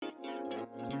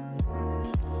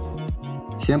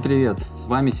Всем привет! С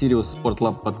вами Sirius Sport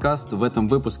Lab подкаст. В этом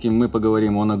выпуске мы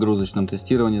поговорим о нагрузочном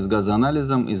тестировании с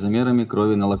газоанализом и замерами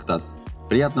крови на лактат.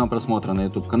 Приятного просмотра на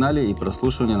YouTube-канале и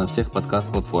прослушивания на всех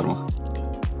подкаст-платформах.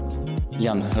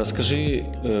 Ян, расскажи,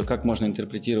 как можно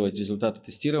интерпретировать результаты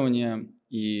тестирования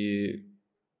и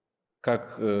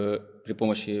как при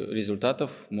помощи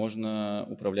результатов можно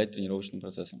управлять тренировочным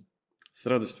процессом. С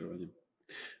радостью, Вадим.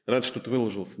 Рад, что ты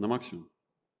выложился на максимум.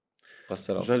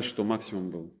 Постарался. Жаль, что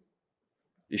максимум был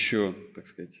еще, так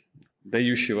сказать,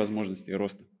 дающий возможности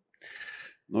роста.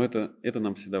 Но это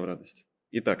нам всегда в радость.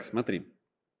 Итак, смотри.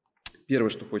 Первое,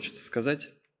 что хочется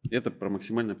сказать, это про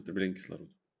максимальное потребление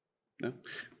кислорода. Да?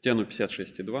 У тебя оно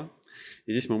 56,2.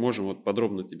 И здесь мы можем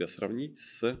подробно тебя сравнить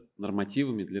с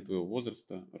нормативами для твоего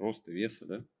возраста, роста, веса.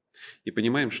 Да? И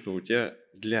понимаем, что у тебя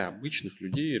для обычных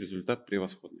людей результат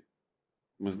превосходный.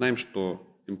 Мы знаем,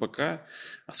 что МПК,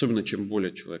 особенно чем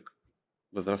более человек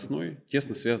возрастной,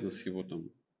 тесно связано с его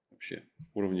вообще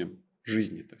уровнем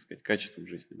жизни, так сказать, качеством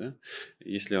жизни. Да?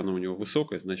 Если оно у него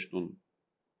высокое, значит он,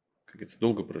 как говорится,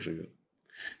 долго проживет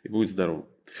и будет здоров.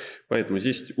 Поэтому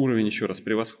здесь уровень еще раз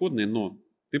превосходный, но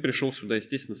ты пришел сюда,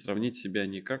 естественно, сравнить себя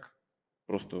не как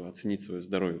просто оценить свое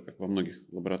здоровье, как во многих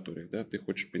лабораториях. Да? Ты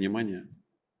хочешь понимания,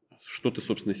 что ты,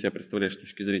 собственно, из себя представляешь с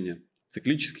точки зрения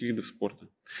циклических видов спорта.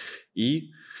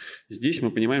 И здесь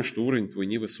мы понимаем, что уровень твой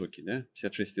невысокий. Да?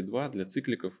 56,2 для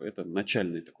цикликов – это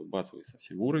начальный такой базовый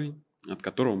совсем уровень, от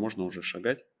которого можно уже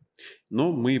шагать.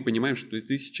 Но мы понимаем, что и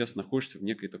ты сейчас находишься в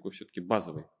некой такой все-таки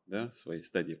базовой, да, своей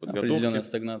стадии подготовки. Определенная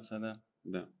стагнация, да.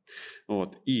 Да.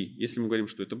 И если мы говорим,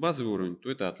 что это базовый уровень, то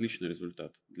это отличный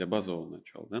результат для базового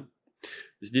начала. Да?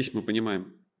 Здесь мы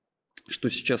понимаем, что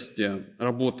сейчас у тебя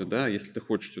работа, да, если ты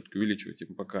хочешь все-таки увеличивать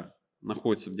МПК,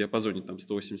 находится в диапазоне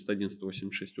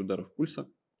 181-186 ударов пульса,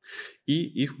 и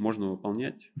их можно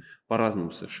выполнять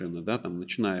по-разному совершенно, да,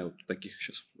 начиная от таких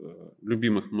сейчас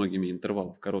любимых многими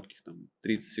интервалов коротких,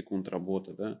 30 секунд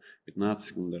работы, да, 15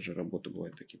 секунд даже работы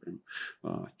бывают такие прям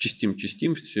частим,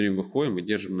 все время выходим и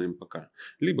держим на МПК.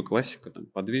 Либо классика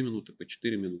по 2 минуты, по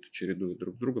 4 минуты чередуют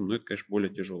друг с другом, но это, конечно,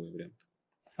 более тяжелый вариант.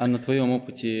 А на твоем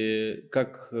опыте,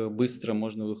 как быстро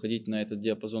можно выходить на этот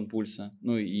диапазон пульса?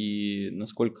 Ну и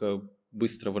насколько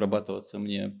быстро вырабатываться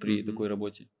мне при такой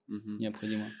работе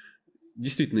необходимо?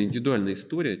 Действительно, индивидуальная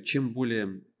история. Чем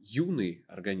более юный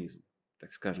организм,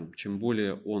 так скажем, чем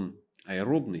более он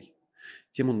аэробный,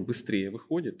 тем он быстрее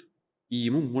выходит, и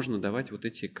ему можно давать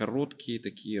эти короткие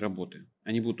такие работы.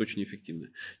 Они будут очень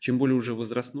эффективны. Чем более уже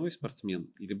возрастной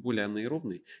спортсмен или более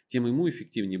анаэробный, тем ему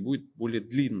эффективнее будет более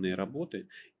длинные работы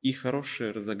и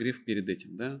хороший разогрев перед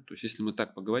этим. Да? То есть, если мы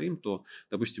так поговорим, то,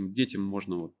 допустим, детям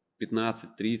можно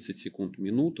 15-30 секунд,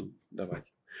 минуту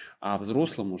давать, а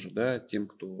взрослым уже, да, тем,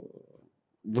 кто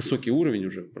высокий уровень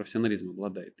уже профессионализма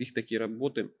обладает, их такие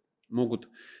работы могут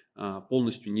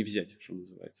полностью не взять, что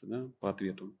называется, да, по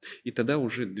ответу. И тогда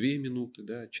уже 2 минуты,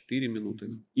 да, 4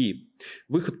 минуты. И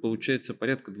выход получается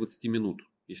порядка 20 минут,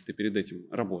 если ты перед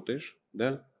этим работаешь,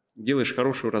 да, делаешь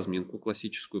хорошую разминку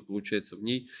классическую, получается в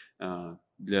ней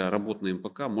для работы на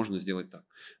МПК можно сделать так.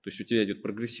 То есть у тебя идет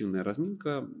прогрессивная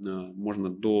разминка, можно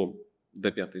до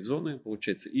 5-й зоны,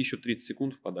 получается, и еще 30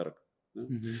 секунд в подарок. Да?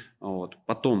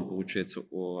 Потом получается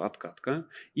откатка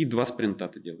и 2 спринта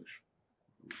ты делаешь.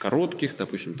 Коротких,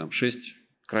 допустим, 6,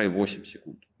 край 8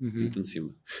 секунд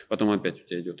интенсивных. Потом опять у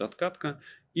тебя идет откатка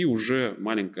и уже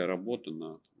маленькая работа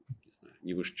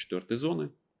не выше 4-й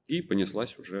зоны, и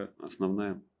понеслась уже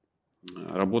основная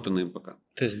работа на МПК.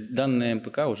 То есть данные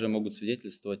МПК уже могут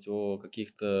свидетельствовать о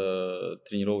каких-то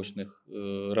тренировочных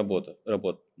работах.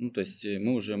 Ну, то есть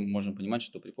мы уже можем понимать,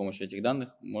 что при помощи этих данных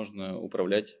можно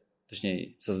управлять,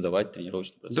 точнее, создавать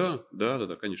тренировочный процесс.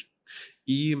 Да, конечно.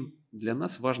 И для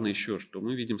нас важно еще, что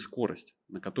мы видим скорость,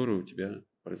 на которую у тебя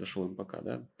произошел МПК,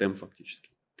 да, темп фактически.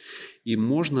 И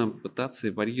можно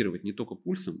пытаться варьировать не только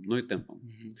пульсом, но и темпом.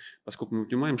 Поскольку мы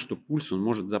понимаем, что пульс, он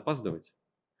может запаздывать.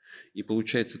 И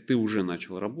получается, ты уже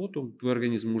начал работу, твой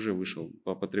организм уже вышел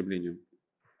по потреблению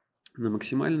на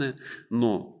максимальное,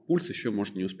 но пульс еще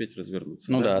может не успеть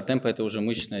развернуться. Ну да, темп – это уже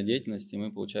мышечная деятельность, и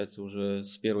мы, получается, уже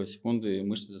с первой секунды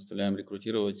мышцы заставляем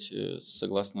рекрутировать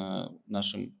согласно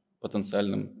нашим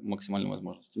потенциальным максимальным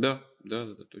возможностям.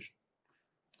 Да, точно.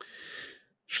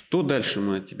 Что дальше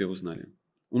мы от тебя узнали?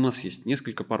 У нас есть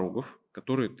несколько порогов,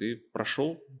 которые ты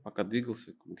прошел, пока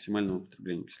двигался к максимальному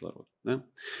потреблению кислорода. Да?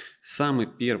 Самый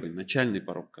первый, начальный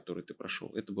порог, который ты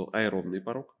прошел, это был аэробный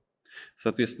порог.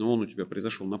 Соответственно, он у тебя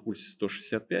произошел на пульсе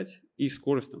 165 и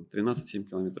скорость 13,7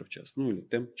 км в час, или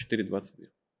темп 4,22.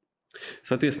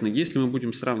 Соответственно, если мы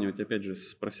будем сравнивать, опять же,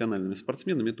 с профессиональными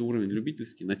спортсменами, это уровень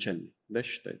любительский, начальный, да,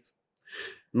 считается.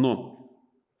 Но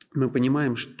мы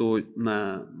понимаем, что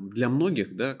для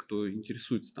многих, да, кто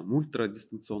интересуется там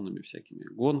ультрадистанционными всякими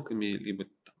гонками, либо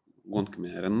там, гонками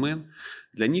Ironman,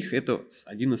 для них это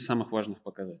один из самых важных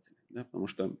показателей, да, потому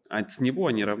что с него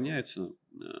они равняются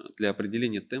для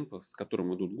определения темпа, с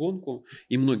которым идут гонку,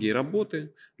 и многие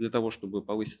работы для того, чтобы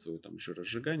повысить свое там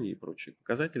жиросжигание и прочие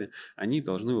показатели, они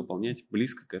должны выполнять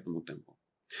близко к этому темпу.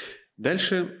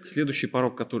 Дальше следующий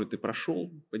порог, который ты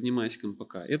прошел, поднимаясь к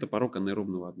МПК, это порог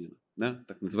анаэробного обмена, да,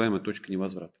 так называемая точка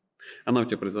невозврата. Она у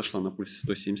тебя произошла на пульсе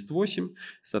 178,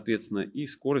 соответственно, и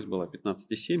скорость была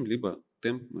 15,7, либо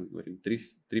темп, мы говорим,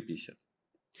 3,50.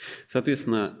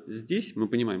 Соответственно, здесь мы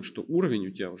понимаем, что уровень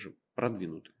у тебя уже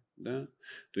продвинутый, да,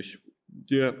 то есть у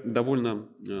тебя довольно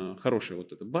хорошая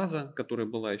вот эта база, которая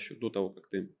была еще до того, как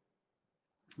ты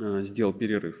сделал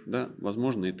перерыв, да,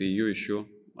 возможно, это ее еще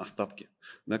остатки,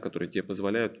 да, которые тебе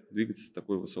позволяют двигаться с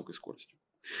такой высокой скоростью.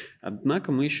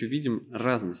 Однако мы еще видим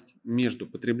разность между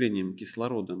потреблением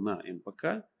кислорода на МПК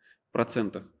в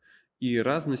процентах и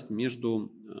разность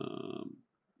между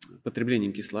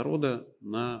потреблением кислорода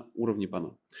на уровне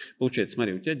ПАНО. Получается,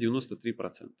 смотри, у тебя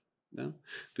 93%. Да?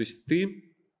 То есть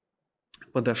ты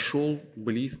подошел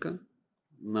близко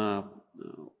на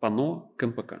ПАНО к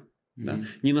МПК. Да?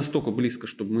 Не настолько близко,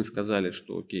 чтобы мы сказали,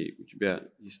 что окей, у тебя,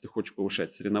 если ты хочешь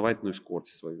повышать соревновательную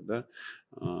скорость свою, да,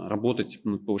 работать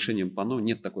над повышением ПАНО,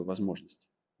 нет такой возможности.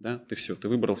 Да? Ты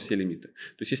выбрал все лимиты.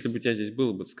 То есть если бы у тебя здесь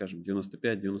было бы, скажем,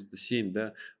 95-97,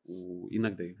 да,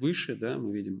 иногда и выше, да,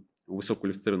 мы видим у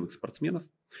высококвалифицированных спортсменов,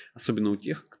 особенно у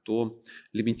тех, кто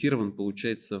лимитирован,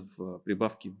 получается, в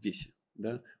прибавке в весе.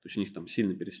 Да? То есть у них там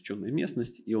сильно пересеченная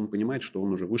местность, и он понимает, что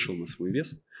он уже вышел на свой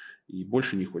вес и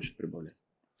больше не хочет прибавлять.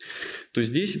 То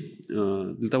здесь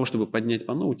для того, чтобы поднять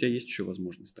ПАНО, у тебя есть еще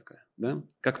возможность такая. Да?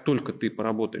 Как только ты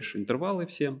поработаешь интервалы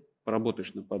все,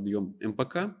 поработаешь на подъем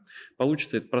МПК,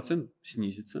 получится этот процент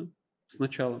снизится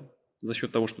сначала за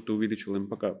счет того, что ты увеличил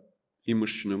МПК и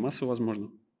мышечную массу,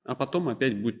 возможно, а потом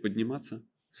опять будет подниматься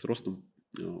с ростом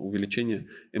увеличения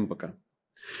МПК.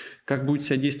 Как будет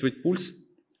себя действовать пульс,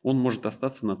 он может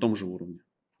остаться на том же уровне,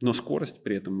 но скорость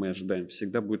при этом мы ожидаем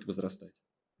всегда будет возрастать.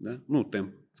 Да? Ну,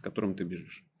 темп, с которым ты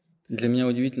бежишь. Для меня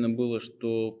удивительно было,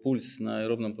 что пульс на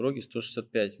аэробном пороге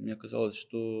 165. Мне казалось,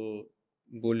 что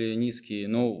более низкий.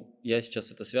 Но я сейчас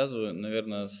это связываю,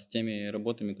 наверное, с теми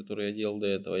работами, которые я делал до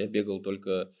этого. Я бегал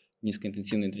только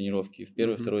низкоинтенсивные тренировки в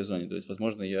первой и второй зоне. То есть,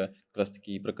 возможно, я как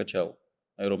раз-таки и прокачал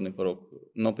аэробный порог.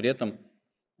 Но при этом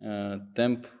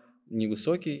темп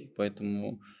невысокий,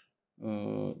 поэтому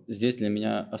здесь для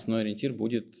меня основной ориентир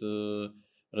будет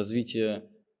развитие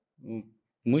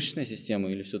мышечной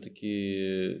системы или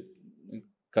все-таки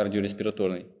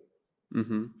кардиореспираторной.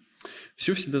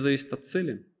 Все всегда зависит от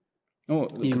цели. Ну,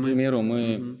 к примеру,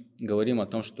 мы говорим о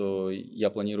том, что я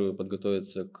планирую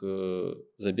подготовиться к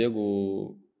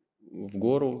забегу в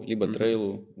гору, либо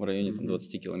трейлу в районе там,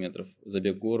 20 километров,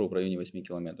 забег в гору в районе 8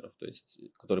 километров, то есть,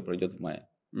 который пройдет в мае.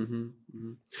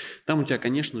 Там у тебя,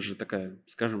 конечно же, такая,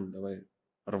 скажем, давай,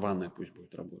 рваная пусть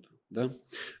будет работа. Да?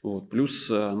 Вот.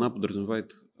 Плюс она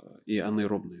подразумевает и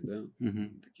анаэробные, да,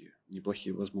 такие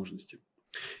неплохие возможности.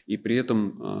 И при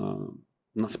этом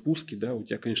на спуске, да, у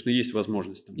тебя, конечно, есть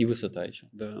возможность. Там, и высота еще.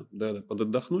 Да,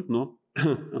 подотдохнуть, но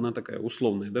она такая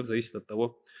условная, да, зависит от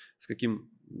того,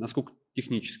 насколько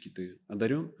технически ты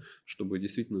одарен, чтобы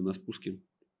действительно на спуске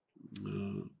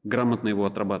грамотно его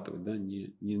отрабатывать, да,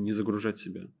 не загружать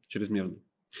себя чрезмерно.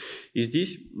 И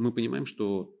здесь мы понимаем,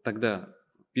 что тогда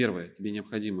первое, тебе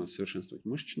необходимо совершенствовать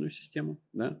мышечную систему,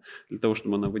 да, для того,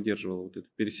 чтобы она выдерживала вот эту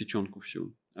пересеченку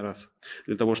всю, раз.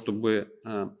 Для того, чтобы,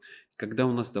 когда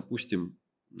у нас, допустим,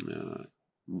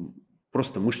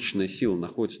 просто мышечная сила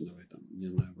находится, давай там, не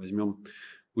знаю, возьмем,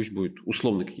 пусть будет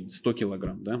условно какие-то 100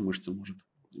 килограмм, да, мышца может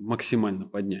максимально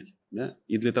поднять, да,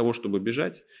 и для того, чтобы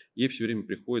бежать, ей все время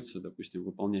приходится, допустим,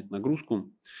 выполнять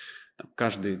нагрузку, там,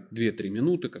 каждые 2-3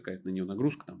 минуты какая-то на нее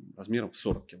нагрузка там, размером в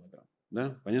 40 килограмм.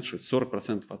 Да? Понятно, что это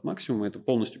 40% от максимума, это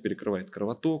полностью перекрывает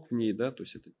кровоток в ней, да, то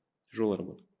есть это тяжелая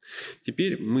работа.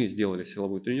 Теперь мы сделали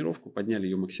силовую тренировку, подняли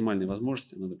ее максимальные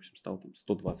возможности, она, допустим, стала там,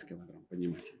 120 килограмм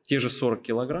поднимать. Те же 40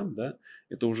 килограмм, да,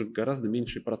 это уже гораздо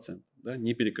меньший процент, да,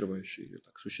 не перекрывающий ее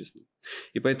так существенно.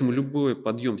 И поэтому любой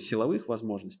подъем силовых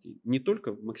возможностей, не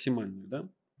только максимальную, да,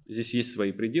 здесь есть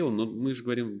свои пределы, но мы же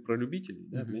говорим про любителей,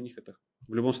 да, для них это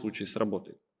в любом случае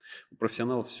сработает. У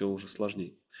профессионалов все уже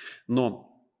сложнее. Но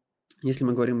если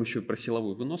мы говорим еще про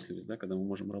силовую выносливость, да, когда мы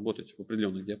можем работать в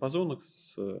определенных диапазонах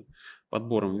с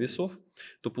подбором весов,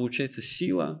 то получается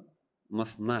сила у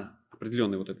нас на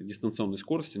определенной вот этой дистанционной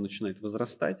скорости начинает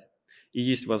возрастать, и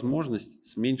есть возможность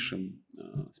с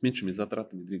меньшими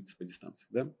затратами двигаться по дистанции.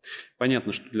 Да?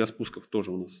 Понятно, что для спусков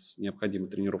тоже у нас необходимы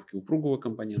тренировки упругого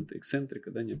компонента,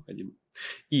 эксцентрика, да, необходимо.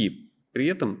 И при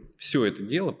этом все это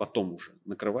дело потом уже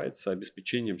накрывается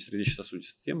обеспечением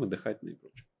сердечно-сосудистой системы, дыхательной и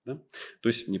прочее. Да? То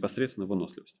есть непосредственно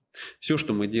выносливость. Все,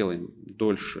 что мы делаем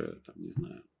дольше,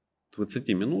 20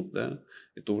 минут, да,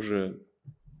 это уже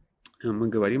мы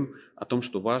говорим о том,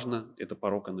 что важно, это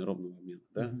порог анаэробного обмена,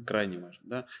 да, крайне важно.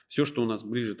 Да. Все, что у нас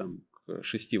ближе к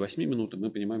 6-8 минутам, мы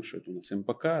понимаем, что это у нас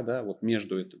МПК, да, вот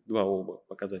между этими два оба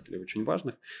показателя очень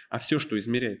важных, а все, что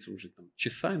измеряется уже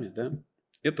часами, да,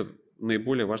 это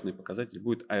наиболее важный показатель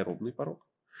будет аэробный порог.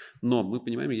 Но мы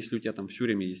понимаем, если у тебя там все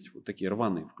время есть вот такие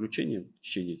рваные включения в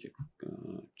течение этих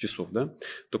часов, да,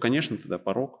 то, конечно, тогда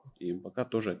порог и МПК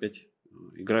тоже опять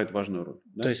играют важную роль.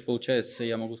 Да? То есть, получается,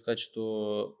 я могу сказать,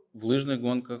 что в лыжных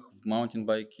гонках, в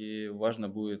маунтинбайке важно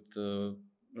будет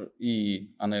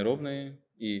и анаэробные,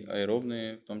 и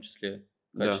аэробные в том числе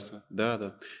качества.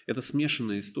 Да. Это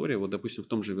смешанная история. Вот, допустим, в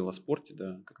том же велоспорте,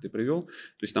 да, как ты привел,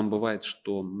 то есть там бывает,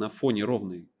 что на фоне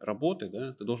ровной работы,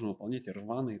 да, ты должен выполнять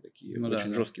рваные такие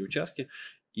очень жесткие участки.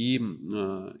 И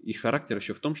их характер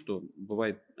еще в том, что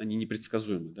бывает, они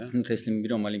непредсказуемы. Да? Ну, то есть, если мы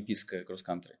берем олимпийское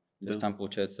кросс-кантри, то есть там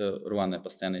получается рваное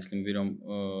постоянно. Если мы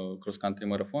берем кросс-кантри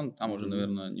марафон, там уже,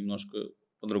 наверное, немножко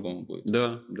по-другому будет.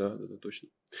 Да, точно.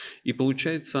 И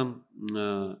получается,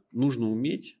 нужно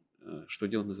уметь, что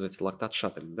делать называется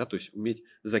лактат-шаттлинг, да, то есть уметь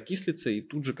закислиться и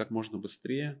тут же как можно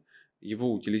быстрее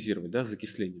его утилизировать, да,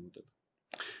 закисление вот это.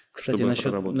 Кстати,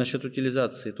 насчет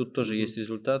утилизации, тут тоже есть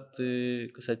результаты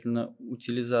касательно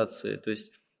утилизации. То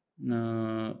есть,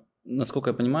 насколько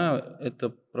я понимаю, это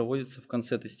проводится в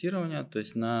конце тестирования, то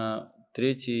есть на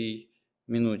 3-й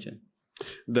минуте.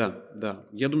 Да.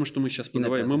 Я думаю, что мы сейчас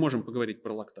поговорим. Мы можем поговорить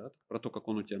про лактат, про то, как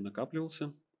он у тебя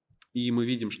накапливался. И мы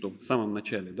видим, что в самом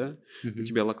начале, да, у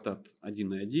тебя лактат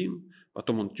 1,1,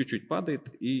 потом он чуть-чуть падает,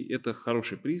 и это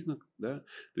хороший признак, да.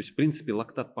 То есть, в принципе,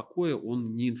 лактат покоя,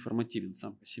 он не информативен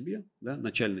сам по себе, да,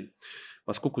 начальный,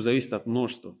 поскольку зависит от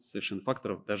множества совершенно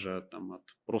факторов, даже от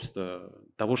просто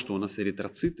того, что у нас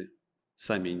эритроциты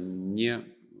сами не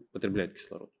потребляют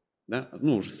кислород. Да?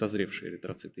 Ну, уже созревшие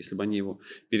эритроциты. Если бы они его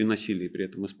переносили и при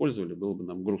этом использовали, было бы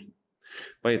нам грустно.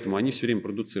 Поэтому они все время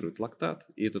продуцируют лактат,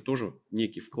 и это тоже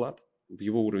некий вклад в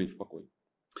его уровень в покое.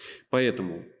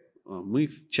 Поэтому мы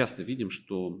часто видим,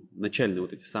 что начальные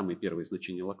вот эти самые первые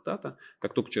значения лактата,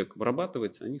 как только человек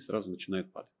вырабатывается, они сразу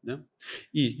начинают падать. Да?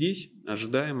 И здесь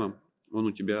ожидаемо он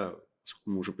у тебя, поскольку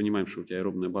мы уже понимаем, что у тебя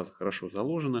аэробная база хорошо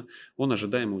заложена, он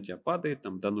ожидаемо у тебя падает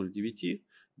до 0,9,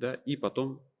 да, и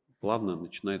потом плавно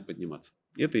начинает подниматься.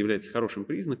 Это является хорошим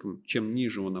признаком. Чем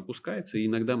ниже он опускается, и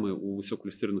иногда мы у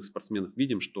высококвалифицированных спортсменов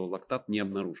видим, что лактат не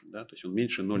обнаружен. Да? То есть он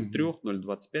меньше 0,3,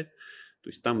 0,25, то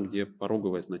есть там, где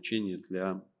пороговое значение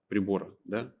для прибора,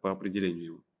 да, по определению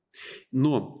его.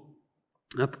 Но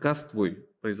отказ твой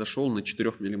произошел на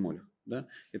 4 миллимолях. Да?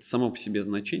 Это само по себе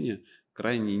значение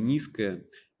крайне низкое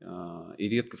и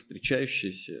редко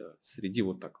встречающееся среди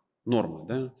нормы,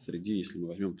 да? Среди, если мы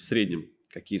возьмем в среднем,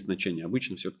 какие значения.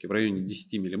 Обычно все-таки в районе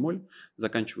 10 миллимоль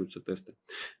заканчиваются тесты.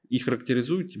 И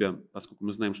характеризуют тебя, поскольку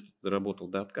мы знаем, что ты работал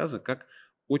до отказа, как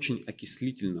очень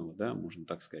окислительного, да, можно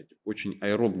так сказать, очень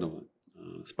аэробного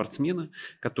спортсмена,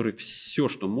 который все,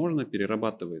 что можно,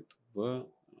 перерабатывает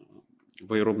в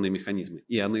аэробные механизмы.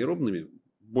 И анаэробными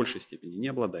в большей степени не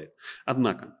обладает.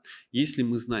 Однако, если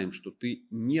мы знаем, что ты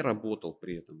не работал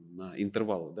при этом на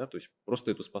интервалы, да, то есть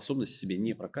просто эту способность себе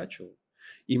не прокачивал,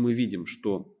 и мы видим,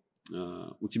 что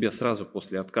у тебя сразу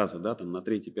после отказа, да, на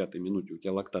 3-5 минуте у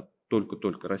тебя лактат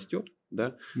только-только растет,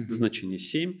 да, до значения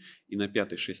 7, и на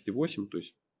 5-й 6,8, то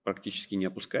есть практически не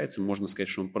опускается, можно сказать,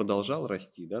 что он продолжал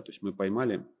расти, да, то есть мы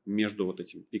поймали между вот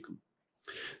этим пиком,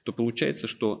 то получается,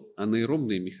 что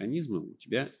анаэробные механизмы у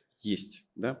тебя есть,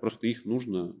 да, просто их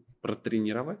нужно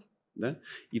протренировать, да,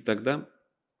 и тогда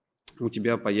у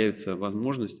тебя появится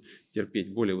возможность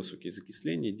терпеть более высокие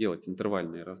закисления, делать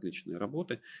интервальные различные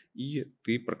работы, и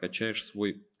ты прокачаешь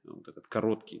свой вот этот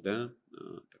короткий, да,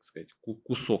 так сказать,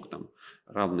 кусок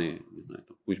равный, не знаю,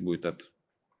 пусть будет от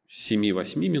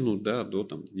 7-8 минут, да, до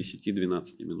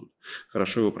 10-12 минут.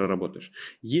 Хорошо его проработаешь.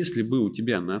 Если бы у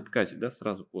тебя на отказе, да,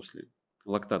 сразу после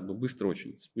лактат бы быстро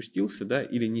очень спустился, да,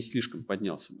 или не слишком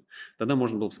поднялся бы, тогда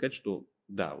можно было бы сказать, что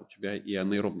да, у тебя и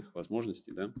анаэробных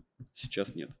возможностей, да,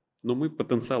 сейчас нет. Но мы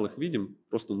потенциал их видим,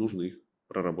 просто нужно их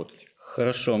проработать.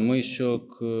 Хорошо, мы еще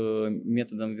к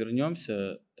методам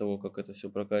вернемся, того, как это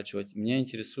все прокачивать. Меня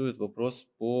интересует вопрос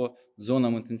по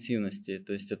зонам интенсивности.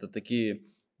 То есть это такие,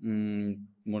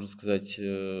 можно сказать,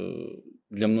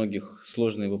 для многих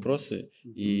сложные вопросы.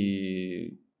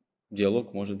 И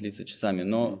диалог может длиться часами.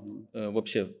 Но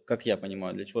вообще, как я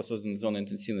понимаю, для чего создана зона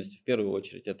интенсивности? В первую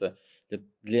очередь, это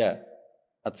для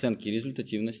оценки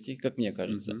результативности, как мне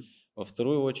кажется. Во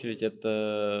вторую очередь,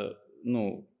 это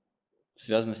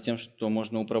связано с тем, что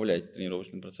можно управлять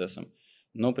тренировочным процессом.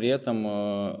 Но при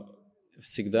этом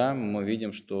всегда мы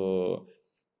видим, что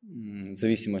в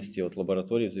зависимости от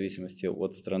лаборатории, в зависимости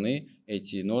от страны,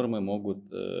 эти нормы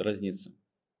могут разниться.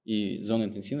 И зона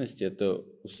интенсивности – это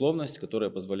условность,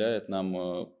 которая позволяет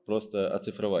нам просто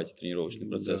оцифровать тренировочный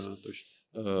процесс. Да,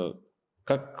 точно.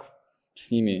 Как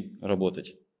с ними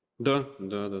работать? Да,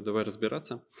 давай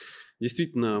разбираться.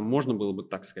 Действительно, можно было бы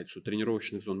так сказать, что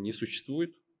тренировочных зон не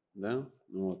существует, да,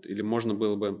 или можно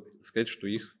было бы сказать, что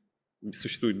их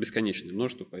существует бесконечное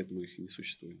множество, поэтому их и не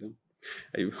существует, да.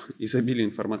 Изобилие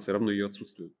информации равно ее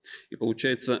отсутствию. И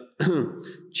получается,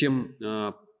 чем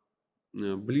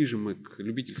ближе мы к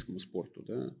любительскому спорту,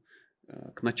 да,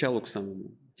 к началу, к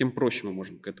самому, тем проще мы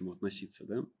можем к этому относиться.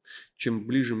 Да? Чем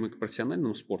ближе мы к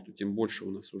профессиональному спорту, тем больше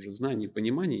у нас уже знаний,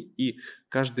 пониманий. И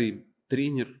каждый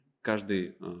тренер,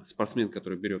 каждый спортсмен,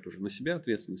 который берет уже на себя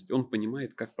ответственность, он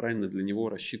понимает, как правильно для него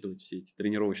рассчитывать все эти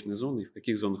тренировочные зоны и в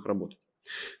каких зонах работать.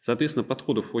 Соответственно,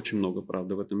 подходов очень много,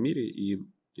 правда, в этом мире, и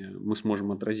мы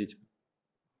сможем отразить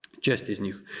часть из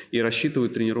них. И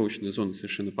рассчитывают тренировочные зоны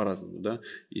совершенно по-разному. Да?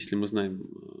 Если мы знаем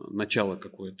начало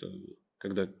какое-то,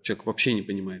 когда человек вообще не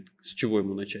понимает, с чего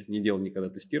ему начать, не делал никогда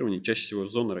тестирования, чаще всего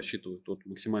зоны рассчитывают от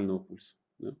максимального пульса.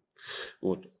 Да?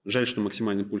 Жаль, что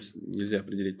максимальный пульс нельзя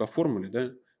определить по формуле,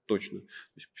 да? Точно. То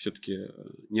есть все-таки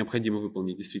необходимо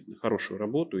выполнить действительно хорошую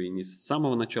работу, и не с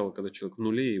самого начала, когда человек в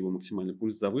нуле, его максимальный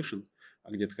пульс завышен,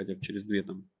 а где-то хотя бы через 2,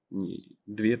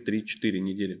 3, 4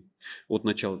 недели от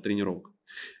начала тренировок.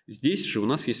 Здесь же у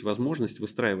нас есть возможность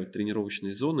выстраивать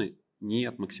тренировочные зоны не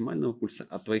от максимального пульса,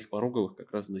 а от твоих пороговых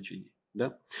как раз значений.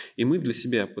 Да? И мы для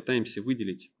себя пытаемся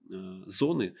выделить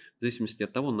зоны в зависимости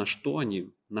от того, на что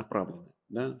они направлены.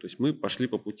 Да? То есть мы пошли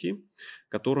по пути,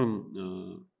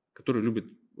 который любят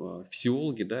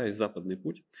физиологи, да, и западный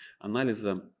путь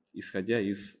анализа, исходя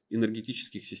из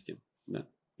энергетических систем, да,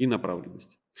 и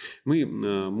направленности. Мы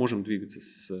можем двигаться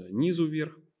снизу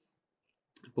вверх,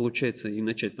 получается, и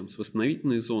начать там с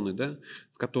восстановительной зоны, да,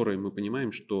 в которой мы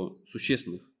понимаем, что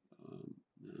существенных,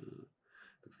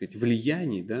 так сказать,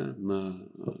 влияний, да, на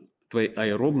твои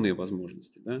аэробные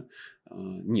возможности, да,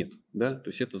 нет. Да? То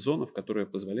есть это зона, в которой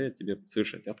позволяет тебе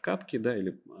совершать откатки, да,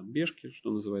 или отбежки,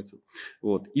 что называется,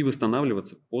 и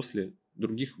восстанавливаться после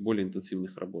других более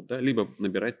интенсивных работ, да, либо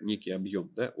набирать некий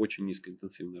объем, да, очень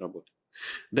низкоинтенсивной работы.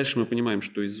 Дальше мы понимаем,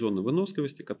 что есть зона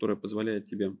выносливости, которая позволяет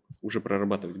тебе уже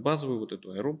прорабатывать базовую, вот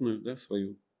эту аэробную, да,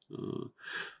 свою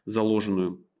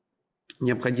заложенную,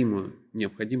 необходимую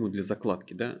для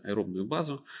закладки, да, аэробную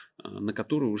базу, на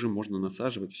которую уже можно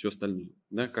насаживать все остальное.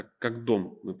 Да, как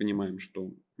дом мы понимаем,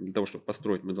 что для того, чтобы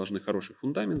построить, мы должны хороший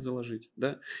фундамент заложить.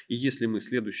 Да, и если мы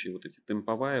следующие вот эти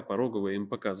темповая, пороговая,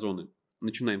 МПК зоны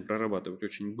начинаем прорабатывать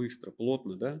очень быстро,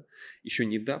 плотно, да, еще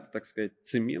не дав, так сказать,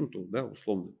 цементу, да,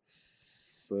 условно,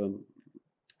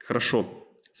 хорошо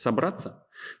собраться,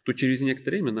 то через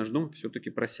некоторое время наш дом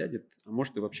все-таки просядет, а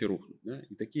может и вообще рухнет. Да?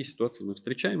 И такие ситуации мы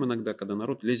встречаем иногда, когда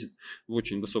народ лезет в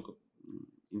очень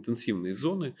высокоинтенсивные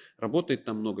зоны, работает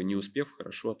там много, не успев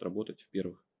хорошо отработать в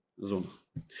первых зонах.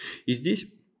 И здесь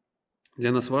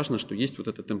для нас важно, что есть вот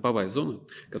эта темповая зона,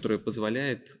 которая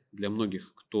позволяет для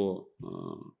многих, кто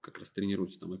как раз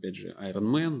тренируется, там, опять же,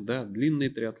 Ironman, да, длинные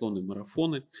триатлоны,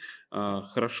 марафоны,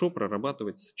 хорошо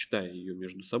прорабатывать, сочетая ее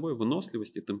между собой,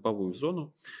 выносливость и темповую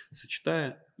зону,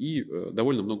 сочетая и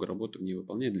довольно много работы в ней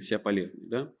выполняя для себя полезной.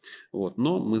 Да?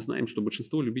 Но мы знаем, что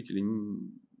большинство любителей,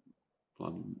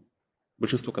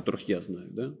 большинство которых я знаю,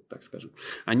 да, так скажем,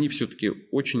 они все-таки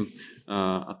очень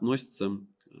относятся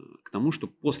к тому, что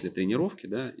после тренировки,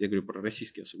 да, я говорю про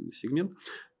российский особенно сегмент,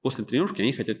 после тренировки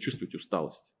они хотят чувствовать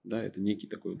усталость. Да, это некий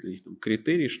такой для них там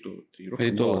критерий, что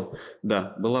тренировка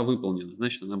была выполнена,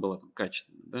 значит, она была там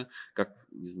качественная. Да? Как,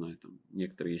 не знаю, там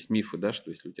некоторые есть мифы, да,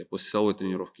 что если у тебя после силовой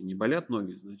тренировки не болят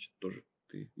ноги, значит, тоже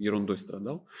ты ерундой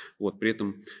страдал. При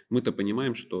этом мы-то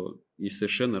понимаем, что есть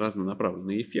совершенно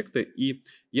разнонаправленные эффекты, и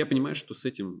я понимаю, что с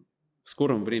этим в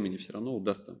скором времени все равно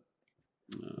удастся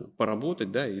поработать,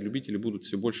 да, и любители будут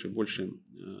все больше и больше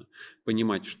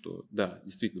понимать, что да,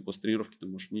 действительно, после тренировки ты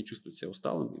можешь не чувствовать себя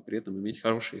усталым и при этом иметь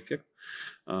хороший эффект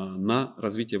на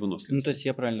развитие выносливости. То есть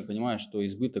я правильно понимаю, что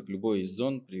избыток любой из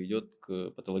зон приведет к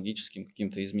патологическим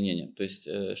каким-то изменениям. То есть,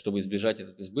 чтобы избежать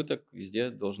этот избыток, везде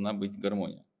должна быть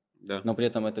гармония. Да. Но при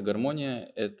этом эта гармония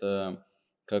 – это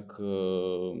как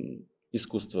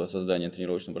искусство создания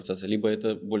тренировочного процесса, либо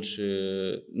это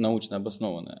больше научно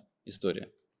обоснованная история?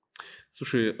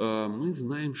 Слушай, мы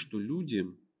знаем, что люди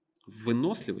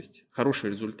выносливость,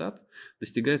 хороший результат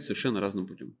достигают совершенно разным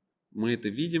путем. Мы это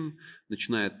видим,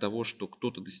 начиная от того, что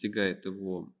кто-то достигает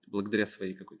его благодаря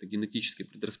своей какой-то генетической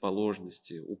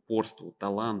предрасположенности, упорству,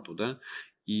 таланту, да,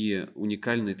 и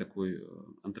уникальной такой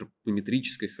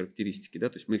антропометрической характеристики, да,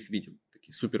 то есть мы их видим,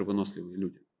 такие супервыносливые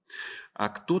люди. А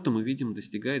кто-то, мы видим,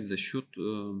 достигает за счет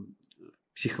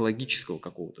психологического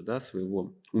какого-то, да,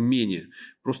 своего умения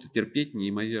просто терпеть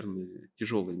неимоверные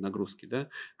тяжелые нагрузки, да.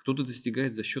 Кто-то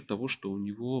достигает за счет того, что у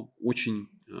него очень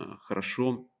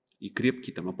хорошо и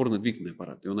крепкий там опорно-двигательный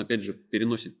аппарат. И он, опять же,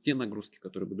 переносит те нагрузки,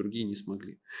 которые бы другие не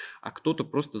смогли. А кто-то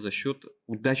просто за счет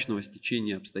удачного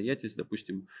стечения обстоятельств,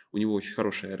 допустим, у него очень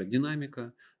хорошая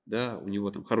аэродинамика, да, у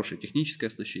него там хорошее техническое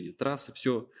оснащение, трассы,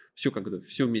 все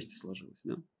вместе сложилось.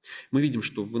 Да. Мы видим,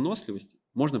 что в выносливость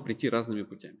можно прийти разными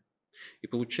путями. И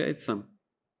получается,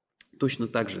 точно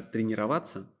так же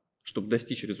тренироваться, чтобы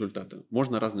достичь результата,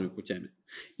 можно разными путями.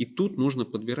 И тут нужно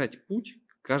подбирать путь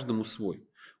каждому свой.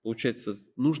 Получается,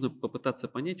 нужно попытаться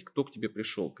понять, кто к тебе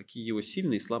пришел, какие его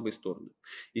сильные и слабые стороны.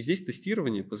 И здесь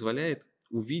тестирование позволяет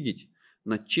увидеть,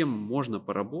 над чем можно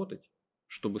поработать,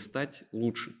 чтобы стать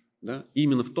лучше. Да? И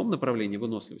именно в том направлении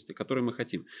выносливости, которое мы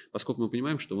хотим. Поскольку мы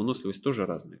понимаем, что выносливость тоже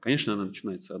разная. Конечно, она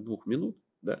начинается от 2 минут,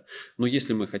 да? Но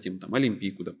если мы хотим там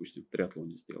олимпийку, допустим, в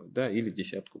триатлоне сделать, да, или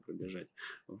десятку пробежать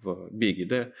в беге,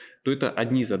 да, то это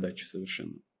одни задачи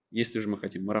совершенно. Если же мы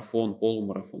хотим марафон,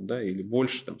 полумарафон, да, или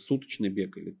больше, там, суточный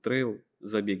бег, или трейл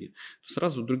забеги, то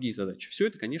сразу другие задачи. Все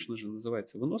это, конечно же,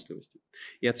 называется выносливостью.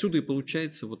 И отсюда и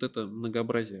получается вот это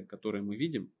многообразие, которое мы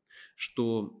видим,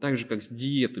 что так же, как с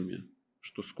диетами,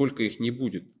 что сколько их не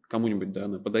будет, кому-нибудь да,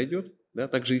 она подойдет, да,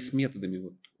 так же и с методами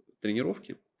вот,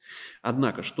 тренировки.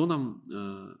 Однако, что нам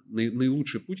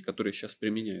наилучший путь, который сейчас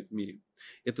применяют в мире,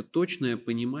 это точное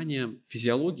понимание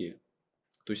физиологии,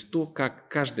 то есть то, как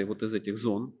каждая вот из этих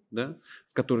зон, да,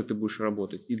 в которой ты будешь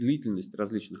работать, и длительность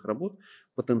различных работ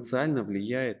потенциально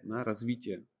влияет на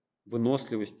развитие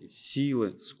выносливости,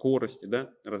 силы, скорости,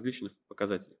 да, различных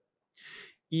показателей.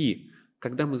 И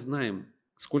когда мы знаем,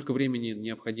 сколько времени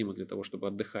необходимо для того, чтобы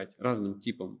отдыхать разным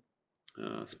типам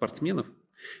спортсменов,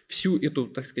 всю эту,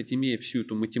 так сказать, имея всю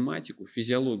эту математику,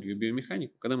 физиологию,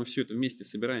 биомеханику, когда мы все это вместе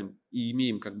собираем и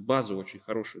имеем как базу очень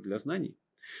хорошую для знаний,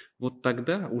 вот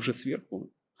тогда уже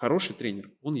сверху хороший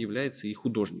тренер, он является и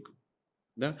художником.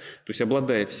 Да? То есть,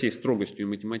 обладая всей строгостью и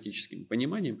математическим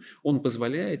пониманием, он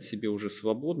позволяет себе уже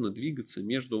свободно двигаться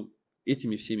между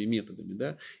этими всеми методами,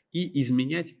 да? И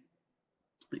изменять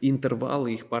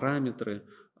интервалы, их параметры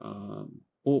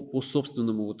по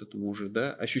собственному вот этому уже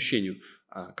да, ощущению,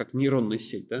 как нейронная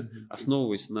сеть, да?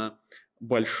 Основываясь на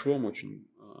большом очень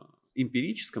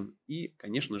эмпирическом и,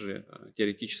 конечно же,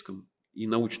 теоретическом и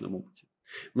научном опыте.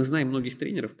 Мы знаем многих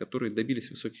тренеров, которые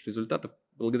добились высоких результатов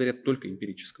благодаря только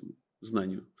эмпирическому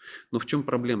знанию. Но в чем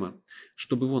проблема?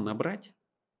 Чтобы его набрать,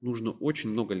 нужно очень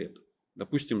много лет.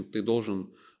 Допустим, ты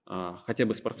должен хотя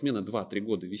бы спортсмена 2-3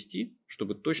 года вести,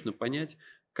 чтобы точно понять,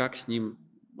 как с ним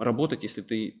работать, если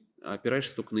ты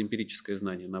опираешься только на эмпирическое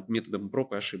знание, на методом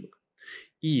проб и ошибок.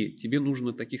 И тебе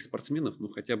нужно таких спортсменов, ну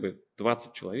хотя бы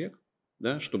 20 человек,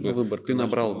 да, чтобы ты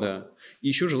набрал, да. И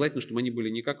еще желательно, чтобы они были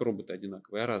не как роботы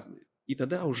одинаковые, а разные. И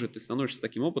тогда уже ты становишься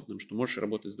таким опытным, что можешь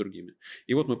работать с другими.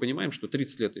 И вот мы понимаем, что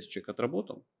 30 лет, если человек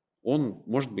отработал, он,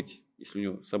 может быть, если у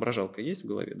него соображалка есть в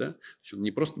голове, да, то есть он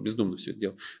не просто бездумно все это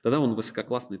делал, тогда он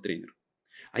высококлассный тренер.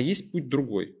 А есть путь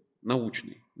другой,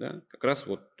 научный, да, как раз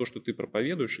вот то, что ты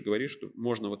проповедуешь и говоришь, что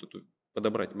можно вот эту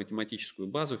подобрать математическую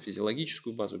базу,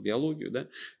 физиологическую базу, биологию, да,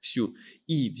 всю,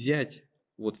 и взять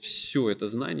вот все это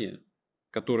знание,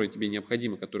 которое тебе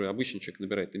необходимо, которое обычный человек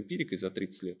набирает эмпирикой за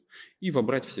 30 лет, и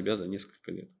вобрать в себя за несколько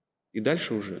лет. И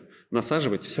дальше уже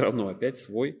насаживать все равно опять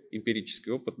свой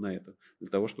эмпирический опыт на это, для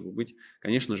того, чтобы быть,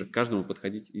 конечно же, каждому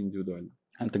подходить индивидуально.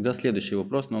 Тогда следующий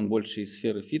вопрос, но он больше из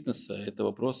сферы фитнеса, это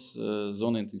вопрос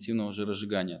зоны интенсивного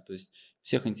жиросжигания. То есть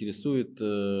всех интересует,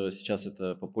 сейчас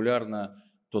это популярно,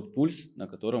 тот пульс, на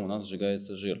котором у нас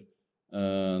сжигается жир.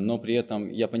 Но при этом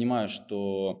я понимаю,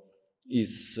 что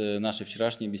из нашей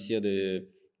вчерашней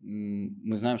беседы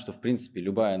мы знаем, что в принципе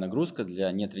любая нагрузка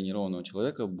для нетренированного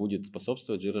человека будет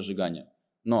способствовать жиросжиганию.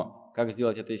 Но как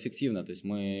сделать это эффективно? То есть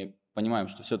мы понимаем,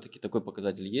 что все-таки такой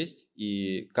показатель есть,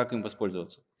 и как им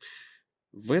воспользоваться?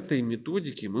 В этой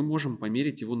методике мы можем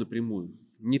померить его напрямую.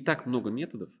 Не так много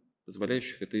методов,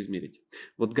 позволяющих это измерить.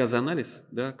 Вот газоанализ,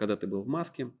 да, когда ты был в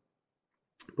маске,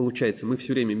 получается, мы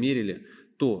все время мерили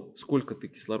то, сколько ты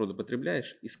кислорода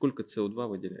потребляешь и сколько СО2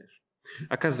 выделяешь.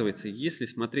 Оказывается, если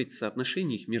смотреть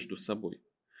соотношение их между собой,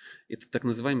 это так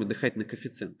называемый дыхательный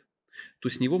коэффициент, то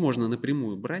с него можно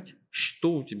напрямую брать,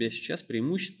 что у тебя сейчас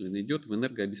преимущественно идет в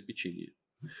энергообеспечении.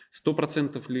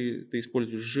 100% ли ты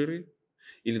используешь жиры,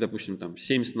 или, допустим, там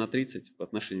 70/30 по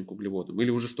отношению к углеводам, или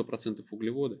уже 100%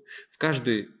 углеводы. В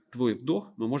каждый твой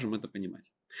вдох мы можем это понимать.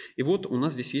 И вот у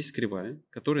нас здесь есть кривая,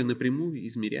 которая напрямую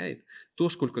измеряет то,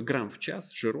 сколько грамм в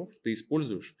час жиров ты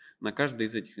используешь на каждой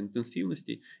из этих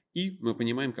интенсивностей, и мы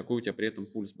понимаем, какой у тебя при этом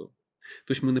пульс был.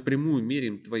 То есть мы напрямую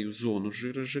меряем твою зону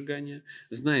жиросжигания,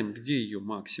 знаем, где ее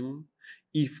максимум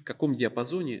и в каком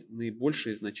диапазоне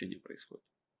наибольшее значение происходит.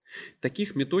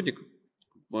 Таких методик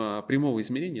прямого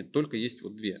измерения только есть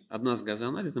вот две. Одна с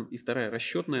газоанализом и вторая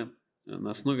расчетная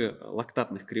на основе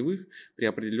лактатных кривых при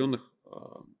определенных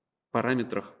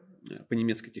параметрах по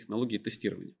немецкой технологии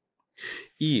тестирования.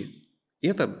 И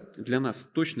это для нас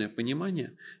точное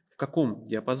понимание, в каком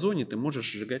диапазоне ты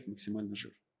можешь сжигать максимально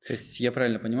жир. То есть я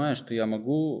правильно понимаю, что я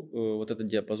могу вот этот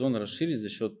диапазон расширить за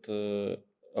счет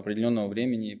определенного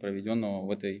времени, проведенного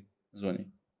в этой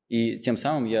зоне. И тем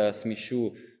самым я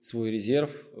смещу свой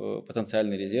резерв,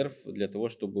 потенциальный резерв для того,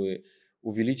 чтобы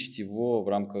увеличить его в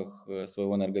рамках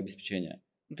своего энергообеспечения.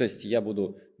 Ну, то есть я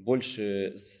буду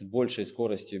с большей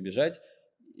скоростью бежать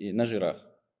на жирах.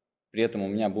 При этом у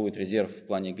меня будет резерв в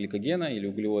плане гликогена или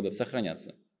углеводов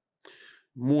сохраняться.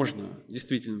 Можно,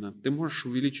 действительно, ты можешь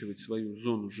увеличивать свою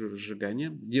зону жиросжигания,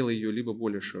 делая ее либо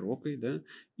более широкой, да,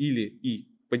 или и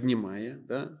поднимая,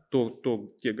 да,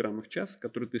 те граммы в час,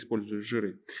 которые ты используешь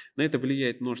жиры. На это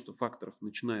влияет множество факторов,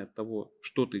 начиная от того,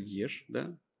 что ты ешь,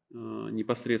 да,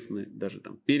 непосредственно даже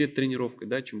там перед тренировкой,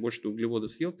 да, чем больше ты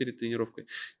углеводов съел перед тренировкой,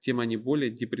 тем они более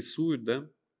депрессуют, да,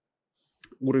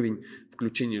 уровень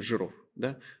включения жиров.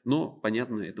 Да? Но,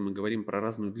 понятно, это мы говорим про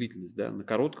разную длительность. Да? На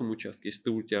коротком участке, если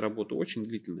у тебя работа очень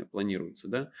длительная планируется,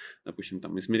 да, допустим,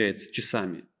 там измеряется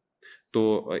часами,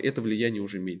 то это влияние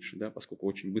уже меньше, да, поскольку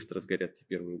очень быстро сгорят те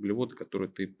первые углеводы, которые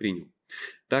ты принял.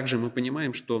 Также мы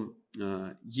понимаем, что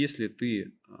если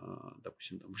ты,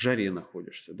 допустим, там, в жаре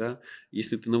находишься, да,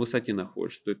 если ты на высоте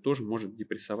находишься, то это тоже может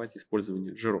депрессовать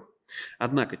использование жиров.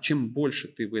 Однако, чем больше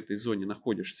ты в этой зоне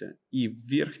находишься и в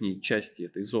верхней части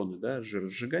этой зоны, да,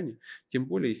 жиросжигания, тем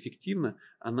более эффективно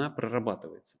она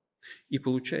прорабатывается. И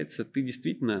получается, ты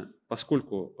действительно,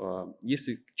 поскольку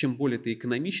чем более ты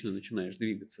экономично начинаешь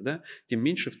двигаться, да, тем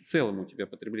меньше в целом у тебя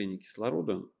потребление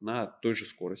кислорода на той же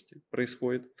скорости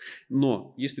происходит.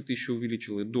 Но если ты еще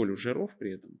увеличил и долю жиров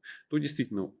при этом, то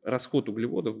действительно расход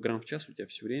углеводов грамм в час у тебя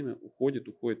все время уходит.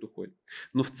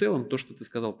 Но в целом то, что ты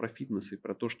сказал про фитнес и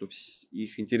про то, что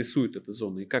их интересует эта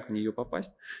зона и как в нее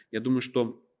попасть, я думаю,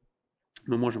 что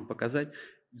мы можем показать.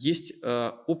 Есть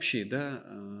общие,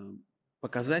 да,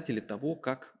 показатели того,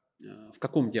 в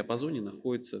каком диапазоне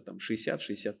находится там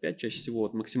 60-65, чаще всего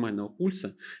от максимального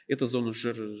пульса, это зона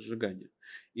жиросжигания.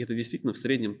 И это действительно в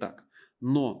среднем так.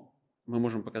 Но мы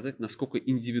можем показать, насколько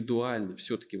индивидуально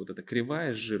все-таки вот эта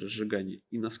кривая жиросжигания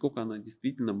и насколько она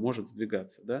действительно может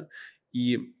сдвигаться. Да?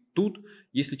 И тут,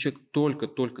 если человек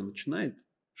только-только начинает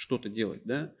что-то делать,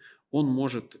 да, он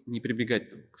может не прибегать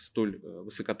к столь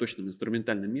высокоточным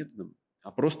инструментальным методам, а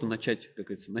просто начать, как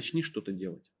говорится, начни что-то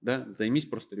делать, да, займись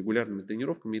просто регулярными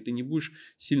тренировками, и ты не будешь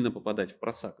сильно попадать в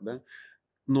просак, да.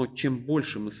 Но чем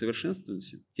больше мы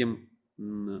совершенствуемся, тем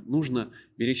нужно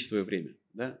беречь свое время,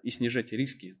 да, и снижать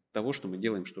риски того, что мы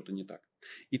делаем что-то не так.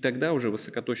 И тогда уже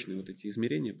высокоточные вот эти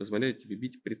измерения позволяют тебе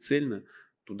бить прицельно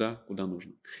туда, куда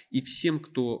нужно. И всем,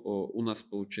 кто у нас,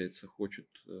 получается, хочет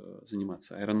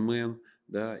заниматься Ironman,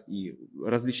 да, и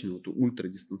различными вот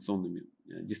ультрадистанционными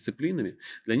дисциплинами,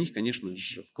 для них, конечно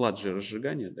же, вклад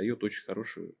жиросжигания дает очень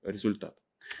хороший результат.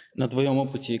 На твоем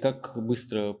опыте как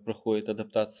быстро проходит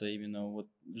адаптация именно вот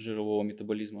жирового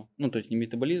метаболизма? Ну, то есть не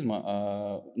метаболизма,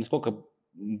 а насколько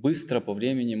быстро по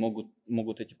времени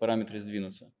могут эти параметры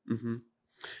сдвинуться? Угу.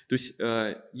 То есть,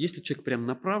 если человек прям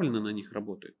направленно на них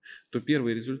работает, то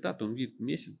первый результат он видит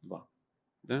месяц-два.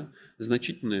 Да?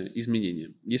 Значительное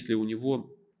изменение. Если у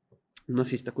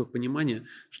нас есть такое понимание,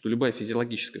 что любая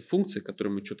физиологическая функция,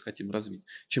 которую мы что-то хотим развить,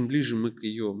 чем ближе мы к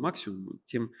ее максимуму,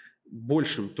 тем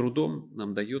большим трудом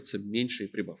нам дается меньшие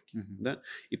прибавки. Да?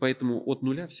 И поэтому от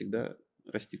нуля всегда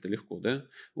расти-то легко. Да?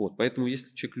 Вот. Поэтому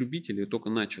если человек любитель и только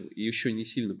начал, и еще не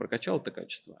сильно прокачал это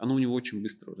качество, оно у него очень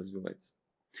быстро развивается.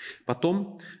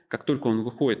 Потом, как только он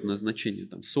выходит на значение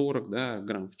там, 40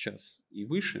 грамм в час и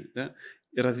выше, да,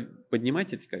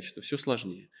 поднимать эти качества все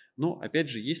сложнее. Но, опять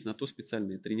же, есть на то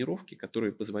специальные тренировки,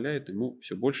 которые позволяют ему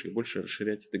все больше и больше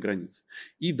расширять эти границы.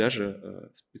 И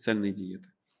даже специальные диеты.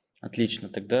 Отлично.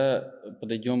 Тогда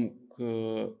подойдем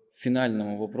к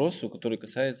финальному вопросу, который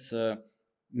касается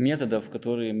методов,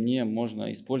 которые мне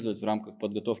можно использовать в рамках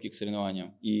подготовки к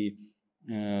соревнованиям. И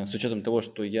с учетом того,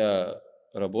 что я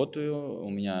работаю, у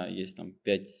меня есть там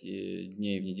 5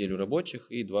 дней в неделю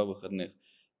рабочих и 2 выходных.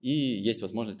 и есть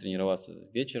возможность тренироваться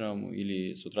вечером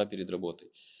или с утра перед работой.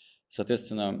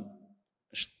 Соответственно,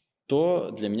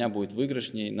 что для меня будет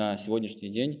выигрышней на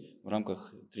сегодняшний день в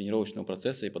рамках тренировочного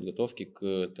процесса и подготовки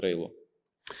к трейлу?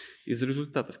 Из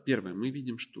результатов первое, мы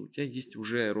видим, что у тебя есть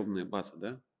уже аэробная база,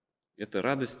 да? Это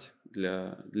радость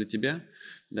для тебя,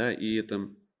 да, и это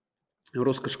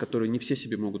роскошь, которую не все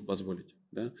себе могут позволить,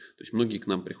 да. То есть многие к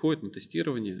нам приходят на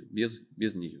тестирование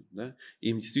без нее, да, и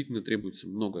им действительно требуется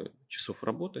много часов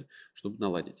работы, чтобы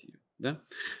наладить ее, да.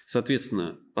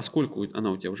 Соответственно, поскольку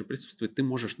она у тебя уже присутствует, ты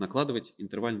можешь накладывать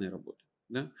интервальные работы,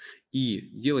 да, и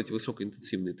делать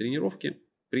высокоинтенсивные тренировки.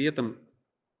 При этом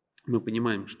мы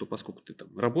понимаем, что поскольку ты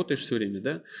там работаешь все время,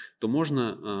 да, то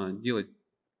можно делать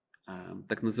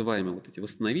так называемые вот эти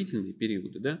восстановительные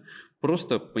периоды, да,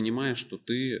 просто понимая, что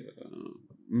ты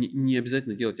не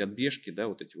обязательно делать отбежки, да,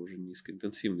 вот эти уже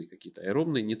низкоинтенсивные какие-то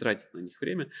аэробные, не тратить на них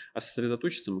время, а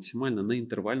сосредоточиться максимально на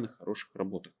интервальных хороших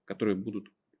работах, которые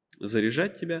будут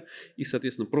заряжать тебя, и,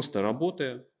 соответственно, просто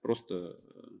работая, просто,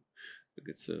 как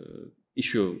говорится,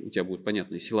 еще у тебя будут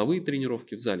понятные силовые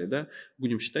тренировки в зале, да,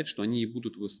 будем считать, что они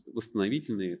будут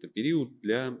восстановительные, это период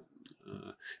для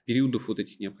периодов вот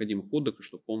этих необходимых отдыха,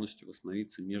 чтобы полностью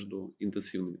восстановиться между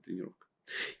интенсивными тренировками.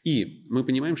 И мы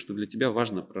понимаем, что для тебя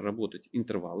важно проработать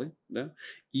интервалы, да,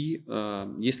 и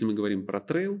если мы говорим про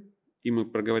трейл, и мы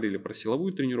проговорили про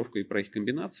силовую тренировку и про их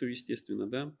комбинацию, естественно,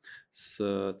 да,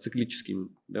 с циклическими,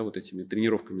 да, вот этими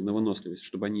тренировками на выносливость,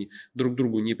 чтобы они друг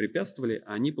другу не препятствовали,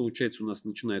 а они, получается, у нас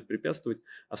начинают препятствовать,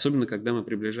 особенно когда мы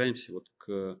приближаемся вот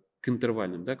к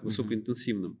интервальным, да, к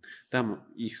высокоинтенсивным. Там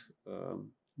их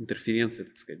интерференция,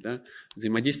 так сказать, да,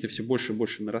 взаимодействие все больше и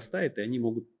больше нарастает, и они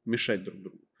могут мешать друг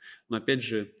другу. Но опять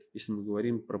же, если мы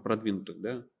говорим про продвинутых,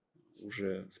 да,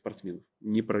 уже спортсменов,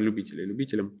 не про любителей,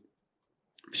 любителям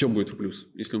все будет в плюс.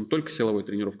 Если он только силовой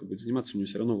тренировкой будет заниматься, у него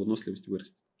все равно выносливость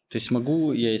вырастет. То есть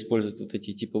могу я использовать вот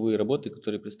эти типовые работы,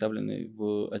 которые представлены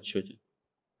в отчете?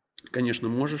 Конечно,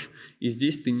 можешь. И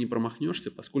здесь ты не промахнешься,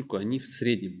 поскольку они в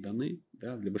среднем даны,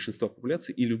 да, для большинства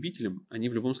популяций, и любителям они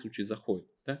в любом случае заходят.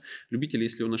 Да. Любитель,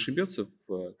 если он ошибется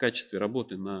в качестве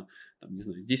работы на там, не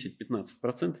знаю,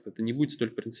 10-15%, это не будет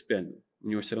столь принципиально. У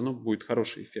него все равно будет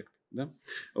хороший эффект. Да.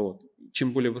 Вот.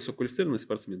 Чем более высококвалифицированный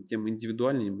спортсмен, тем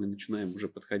индивидуальнее мы начинаем уже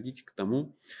подходить к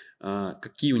тому,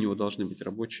 какие у него должны быть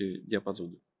рабочие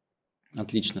диапазоны.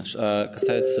 Отлично.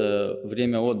 Касается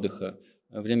время отдыха.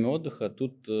 Время отдыха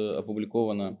тут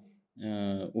опубликовано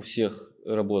у всех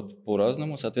работ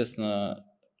по-разному. Соответственно,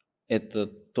 это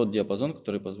тот диапазон,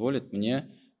 который позволит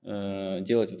мне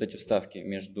делать вот эти вставки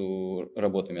между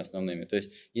работами основными. То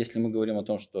есть, если мы говорим о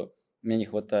том, что мне не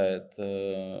хватает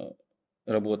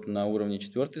работ на уровне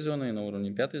 4 зоны и на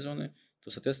уровне 5 зоны,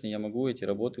 то, соответственно, я могу эти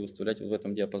работы выставлять вот в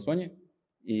этом диапазоне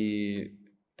и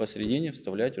посередине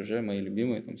вставлять уже мои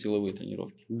любимые там, силовые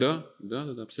тренировки. Да,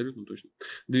 абсолютно точно.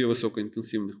 2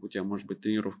 высокоинтенсивных у тебя может быть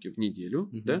тренировки в неделю,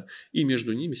 да, и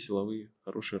между ними силовые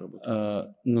хорошие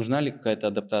работы. Нужна ли какая-то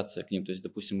адаптация к ним? То есть,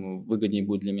 допустим, выгоднее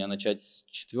будет для меня начать с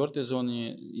 4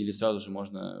 зоны или сразу же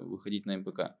можно выходить на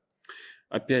МПК?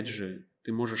 Опять же,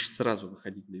 ты можешь сразу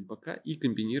выходить на МПК и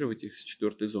комбинировать их с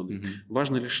 4 зоной.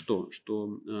 Важно лишь что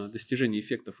достижение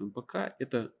эффектов МПК –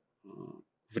 это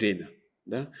время.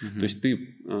 Да? То есть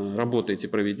ты работу эти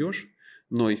проведешь,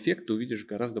 но эффект ты увидишь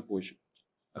гораздо позже.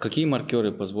 А какие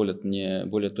маркеры позволят мне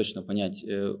более точно понять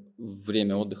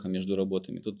время отдыха между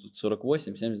работами? Тут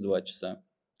 48-72 часа,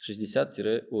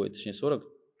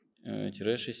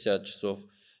 40-60 часов.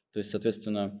 То есть,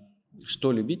 соответственно,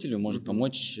 что любителю может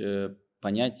помочь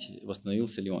понять,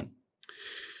 восстановился ли он?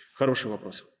 Хороший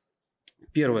вопрос.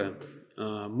 Первое.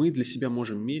 Мы для себя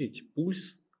можем мерить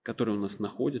пульс, который у нас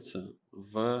находится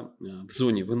в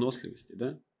зоне выносливости,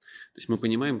 да? То есть мы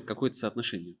понимаем какое-то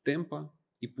соотношение темпа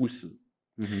и пульса.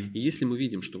 И если мы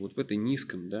видим, что вот в этой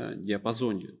низком, да,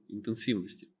 диапазоне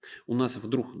интенсивности у нас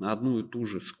вдруг на одну и ту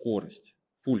же скорость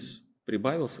пульс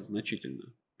прибавился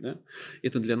значительно, да,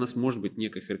 это для нас может быть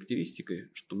некой характеристикой,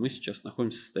 что мы сейчас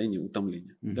находимся в состоянии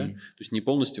утомления. Да? То есть не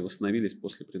полностью восстановились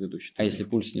после предыдущей тренировки. А если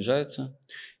пульс снижается?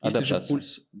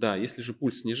 Если же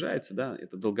пульс снижается, да,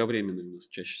 это долговременный у нас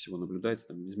чаще всего наблюдается,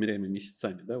 там, измеряемый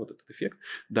месяцами, да, вот этот эффект.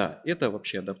 Да, это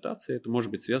вообще адаптация, это может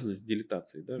быть связано с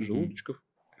дилатацией, да, желудочков.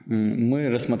 Мы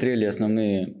рассмотрели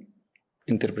основные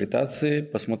интерпретации,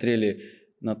 посмотрели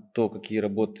на то, какие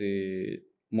работы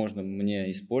можно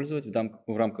мне использовать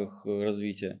в рамках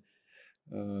развития.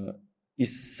 И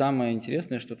самое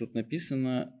интересное, что тут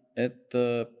написано,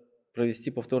 это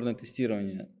провести повторное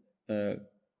тестирование в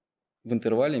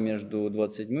интервале между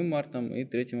 27 марта и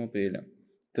 3 апреля.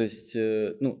 То есть,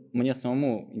 мне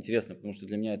самому интересно, потому что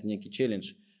для меня это некий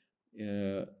челлендж.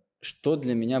 Что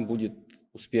для меня будет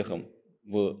успехом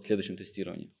в следующем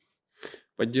тестировании.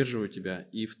 Поддерживаю тебя.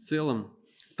 И в целом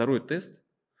второй тест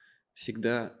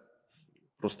всегда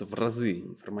просто в разы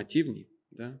информативней,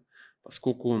 да,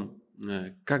 поскольку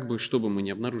как бы, что бы мы ни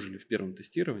обнаружили в первом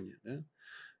тестировании,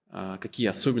 да, какие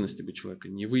особенности бы человека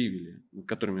не выявили, над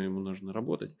которыми ему нужно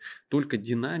работать, только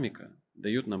динамика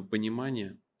дает нам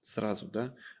понимание сразу,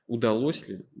 да, удалось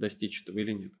ли достичь этого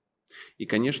или нет. И,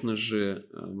 конечно же,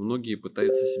 многие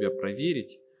пытаются себя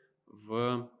проверить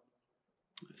в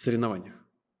соревнованиях.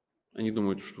 Они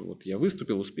думают, что вот я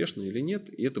выступил успешно или нет,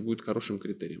 и это будет хорошим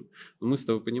критерием. Но мы с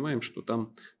тобой понимаем, что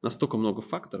там настолько много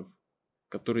факторов,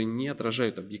 которые не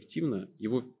отражают объективно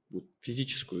его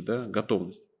физическую, да,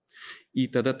 готовность. И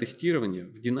тогда тестирование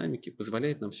в динамике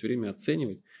позволяет нам все время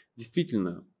оценивать,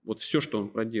 действительно, вот все, что он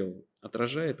проделал,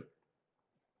 отражает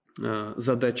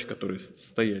задачи, которые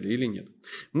стояли или нет.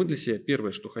 Мы для себя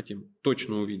первое, что хотим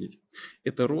точно увидеть,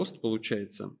 это рост,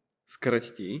 получается,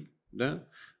 скоростей, да,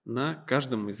 на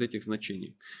каждом из этих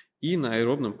значений. И на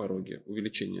аэробном пороге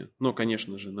увеличение. Но,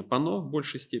 конечно же, на ПАНО в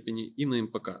большей степени и на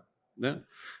МПК. Да?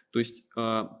 То есть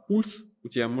пульс у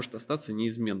тебя может остаться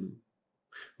неизменным.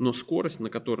 Но скорость, на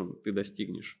котором ты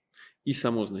достигнешь, и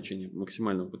само значение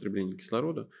максимального потребления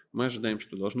кислорода, мы ожидаем,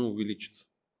 что должно увеличиться.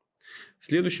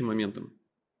 Следующим моментом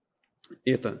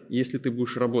это, если ты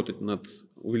будешь работать над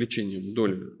увеличением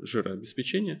доли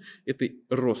жирообеспечения, это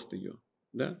рост ее.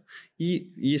 Да?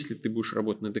 И если ты будешь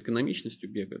работать над экономичностью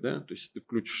бега, да, то есть ты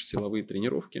включишь силовые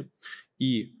тренировки,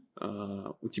 и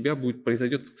у тебя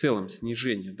произойдет в целом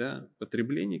снижение, да,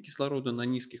 потребления кислорода на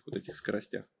низких вот этих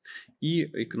скоростях и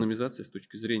экономизация с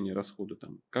точки зрения расхода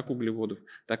там, как углеводов,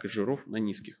 так и жиров на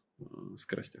низких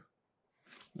скоростях.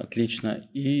 Отлично.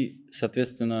 И,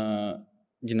 соответственно,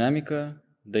 динамика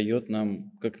дает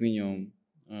нам как минимум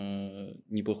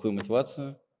неплохую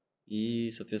мотивацию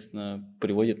и, соответственно,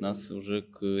 приводит нас уже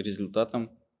к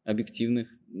результатам к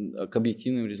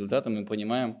объективным результатам. Мы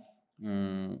понимаем,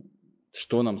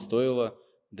 что нам стоило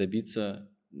добиться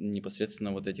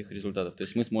непосредственно вот этих результатов. То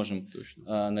есть мы сможем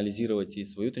анализировать и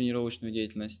свою тренировочную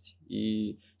деятельность,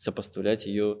 и сопоставлять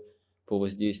ее по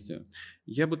воздействию.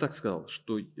 Я бы так сказал,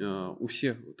 что у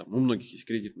всех, там, у многих есть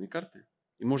кредитные карты,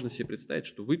 и можно себе представить,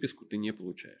 что выписку ты не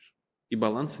получаешь, и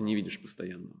баланса не видишь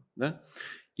постоянного. Да?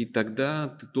 И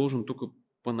тогда ты должен только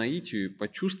по наитию, по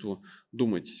чувству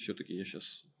думать, все-таки я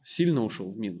сейчас сильно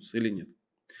ушел в минус или нет.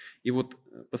 И вот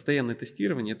постоянное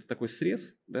тестирование – это такой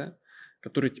срез, да,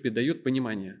 который тебе дает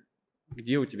понимание,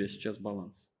 где у тебя сейчас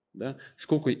баланс, да,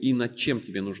 сколько и над чем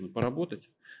тебе нужно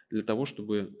поработать для того,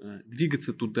 чтобы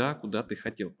двигаться туда, куда ты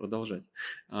хотел продолжать.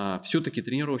 Все-таки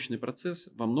тренировочный процесс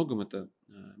во многом это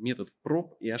метод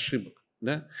проб и ошибок.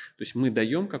 Да? То есть мы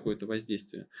даем какое-то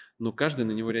воздействие, но каждый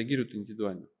на него реагирует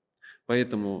индивидуально.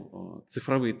 Поэтому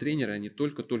цифровые тренеры, они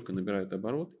только-только набирают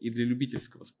оборот. И для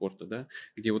любительского спорта, да,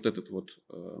 где вот это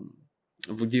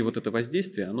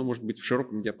воздействие, оно может быть в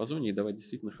широком диапазоне и давать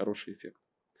действительно хороший эффект.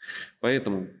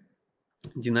 Поэтому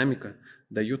динамика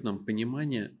дает нам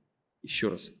понимание, еще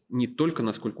раз, не только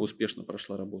насколько успешно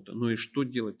прошла работа, но и что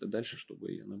делать-то дальше,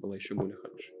 чтобы она была еще более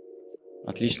хорошей.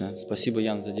 Отлично. Спасибо,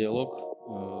 Ян, за диалог.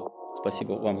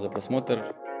 Спасибо вам за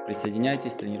просмотр.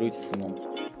 Присоединяйтесь, тренируйтесь с умом.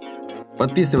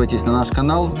 Подписывайтесь на наш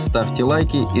канал, ставьте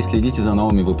лайки и следите за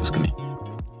новыми выпусками.